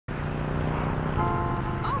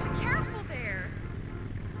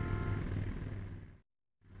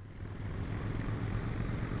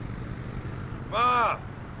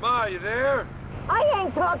Ma, you there? I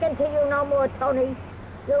ain't talking to you no more, Tony.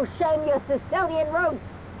 You shame your Sicilian roots.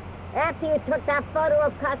 After you took that photo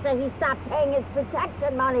of Casa, he stopped paying his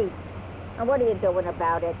protection money. And what are you doing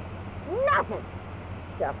about it? Nothing.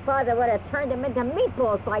 Your father would have turned him into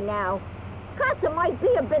meatballs by now. Casa might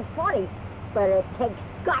be a bit funny, but it takes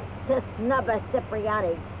guts to snub a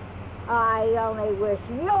Cipriani. I only wish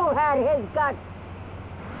you had his guts.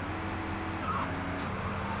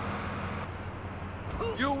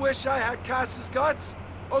 You wish I had Casa's guts?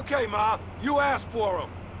 Okay, Ma, you asked for them.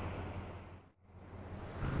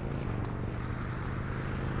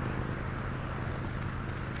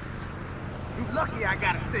 You lucky I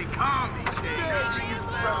gotta stay calm these days.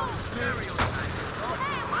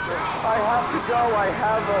 I have to go. I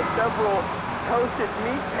have several toasted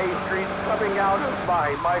meat pastries coming out of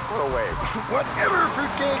my microwave. Whatever,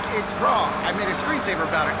 fruitcake, it's wrong. I made a screensaver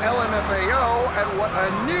about it. LMFAO, and what a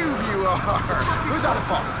noob you are. Who's on the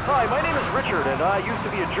phone? Hi, my name is Richard, and I used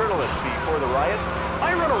to be a journalist before the riot.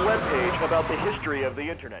 I run a webpage about the history of the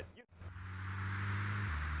internet.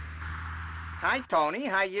 Hi, Tony.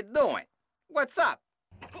 How you doing? What's up?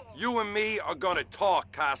 You and me are gonna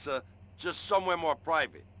talk, Casa, just somewhere more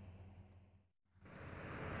private.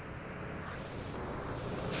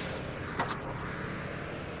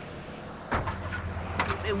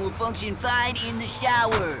 It will function fine in the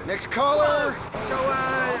shower. Next caller. So,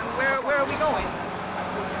 where are we going?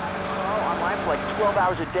 I'm online for like 12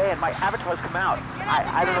 hours a day, and my avatars come out.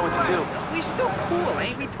 I don't know what to do. We're still cool,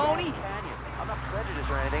 ain't we, Tony? I'm not prejudiced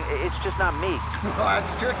or anything. It's just not me. Well,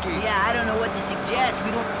 that's tricky. Yeah, I don't know what to suggest.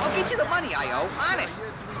 We don't... I'll get you the money I owe. Honest.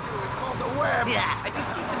 Yes, we do. It's called the web. Yeah. I just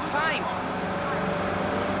need some time.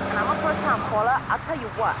 And I'm a first-time caller. I'll tell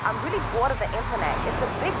you what, I'm really bored of the internet. It's a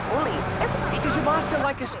big bully. Does your master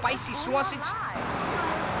like a spicy sausage?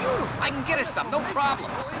 Beautiful. I can get us some, no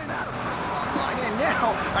problem. And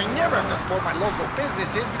now, I never have to support my local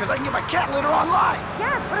businesses because I can get my cat litter online.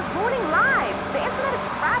 Yes, but it's ruining lives. The internet is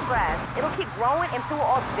crabgrass. It'll keep growing until we're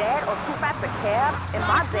all dead or too fat to care. In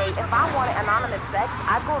my day, if I wanted anonymous sex,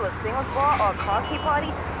 I'd go to a singles bar or a car key party,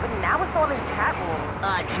 but now it's all in chat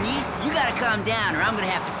rooms. Denise, you gotta calm down or I'm gonna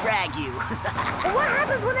have to frag you. And what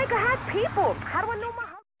happens when they can hack people? How do I know my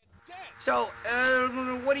husband? So,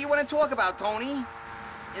 what do you want to talk about, Tony?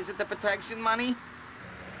 Is it the protection money?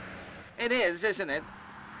 It is, isn't it?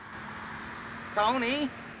 Tony?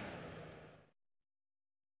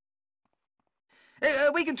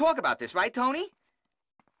 We can talk about this, right, Tony?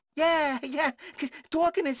 Yeah, 'cause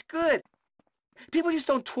talking is good. People just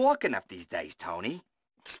don't talk enough these days, Tony.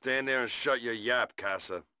 Stand there and shut your yap,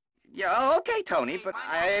 Casa. Yeah, okay, Tony, but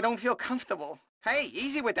I don't feel comfortable. Hey,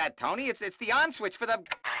 easy with that, Tony. It's the on switch for the...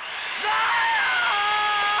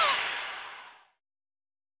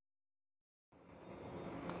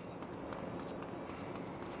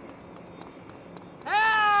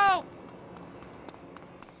 Help!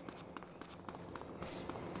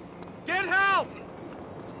 Get help!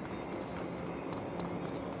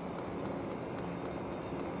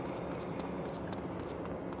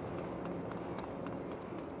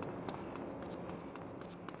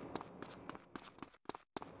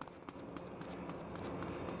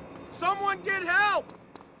 Someone get help!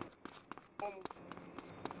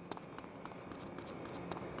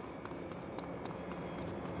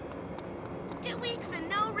 2 weeks and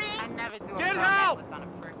no ring? I never do a Get girl help! necklace on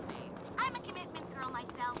a first date. I'm a commitment girl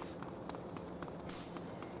myself.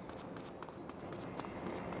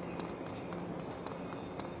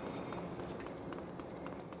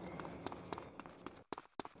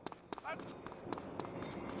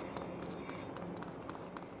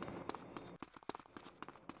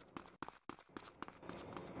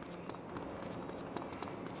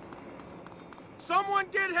 Someone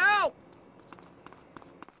get help!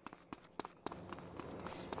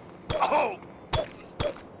 Oh!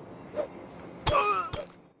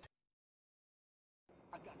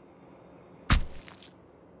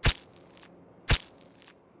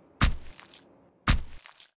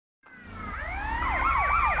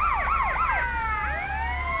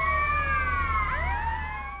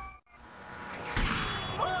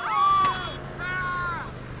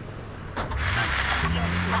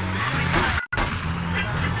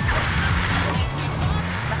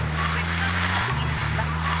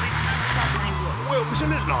 Well, it was a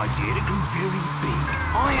little idea that grew very big.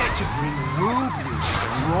 I had to bring world music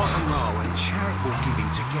and rock and roll and charitable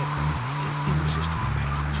giving together in an irresistible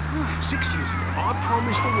package. 6 years ago, I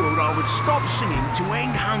promised the world I would stop singing to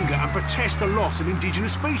end hunger and protest the loss of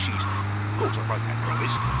indigenous species. Of course I broke that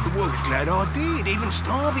promise. The world's glad I did. Even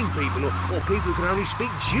starving people or people who can only speak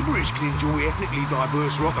gibberish can enjoy ethnically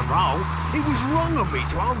diverse rock and roll. It was wrong of me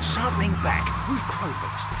to hold something back. With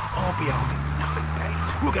Crowfeast, I'll be holding nothing back.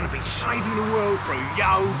 We're going to be saving the world through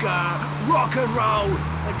yoga, rock and roll,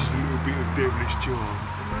 and just a little bit of devilish charm.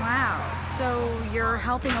 Wow, so you're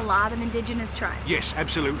helping a lot of indigenous tribes? Yes,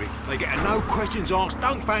 absolutely. They get a no questions asked,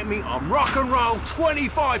 don't thank me, I'm rock and roll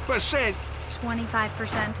 25%.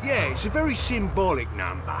 25%? Yeah, it's a very symbolic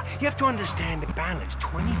number. You have to understand the balance.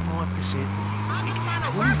 25% music,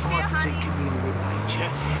 25% community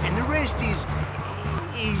nature, and the rest is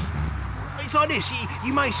it's like this.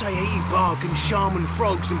 You may say eating bark and shaman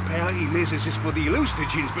frogs and peyote lizards is for the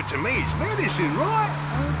hallucinogens, but to me it's medicine, right?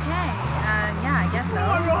 Okay, yeah, I guess so.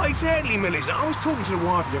 Right, exactly, Melissa. I was talking to the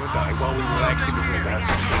wife the other day while we were relaxing and about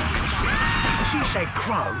and she said,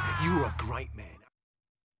 Crow, you're a great man.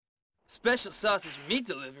 Special sausage meat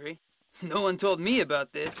delivery? No one told me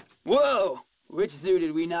about this. Whoa! Which zoo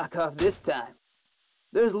did we knock off this time?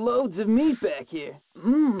 There's loads of meat back here.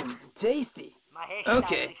 Mmm, tasty.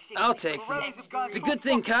 Okay, I'll take some. It's a good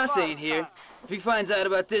thing Casa ain't here. If he finds out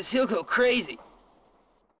about this, he'll go crazy.